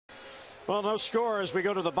Well, no score as we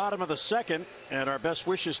go to the bottom of the second, and our best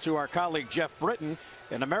wishes to our colleague Geoff Britten,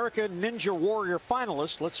 an American Ninja Warrior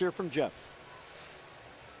finalist. Let's hear from Geoff.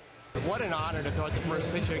 What an honor to throw out the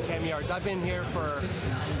first pitch at Cam Yards. I've been here for,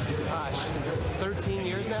 13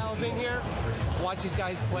 years now. I've been here. Watch these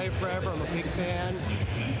guys play forever. I'm a big fan.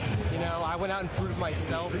 You know, I went out and proved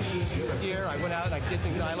myself this year. I went out and I did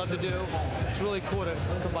things I love to do. It's really cool to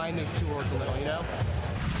combine those two worlds a little, you know?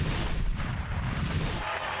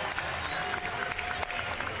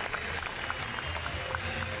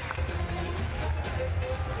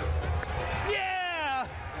 Yeah!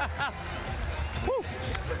 Woo!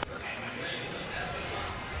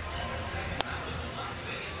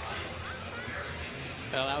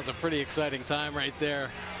 Well, that was a pretty exciting time right there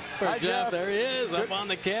for Hi, Geoff. There he is, Good. up on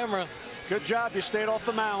the camera. Good job. You stayed off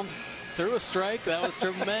the mound. Threw a strike. That was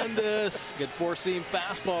tremendous. Good four-seam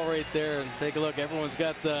fastball right there. And take a look. Everyone's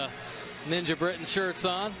got the Ninja Britten shirts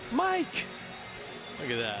on. Mike!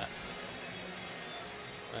 Look at that.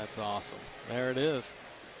 That's awesome. There it is.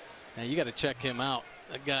 Now, you got to check him out.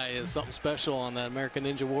 That guy is something special on that American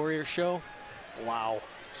Ninja Warrior show. Wow.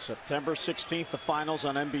 September 16th, the finals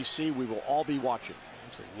on NBC. We will all be watching.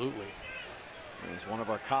 Absolutely. As one of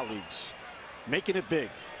our colleagues making it big,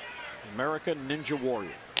 American Ninja Warrior.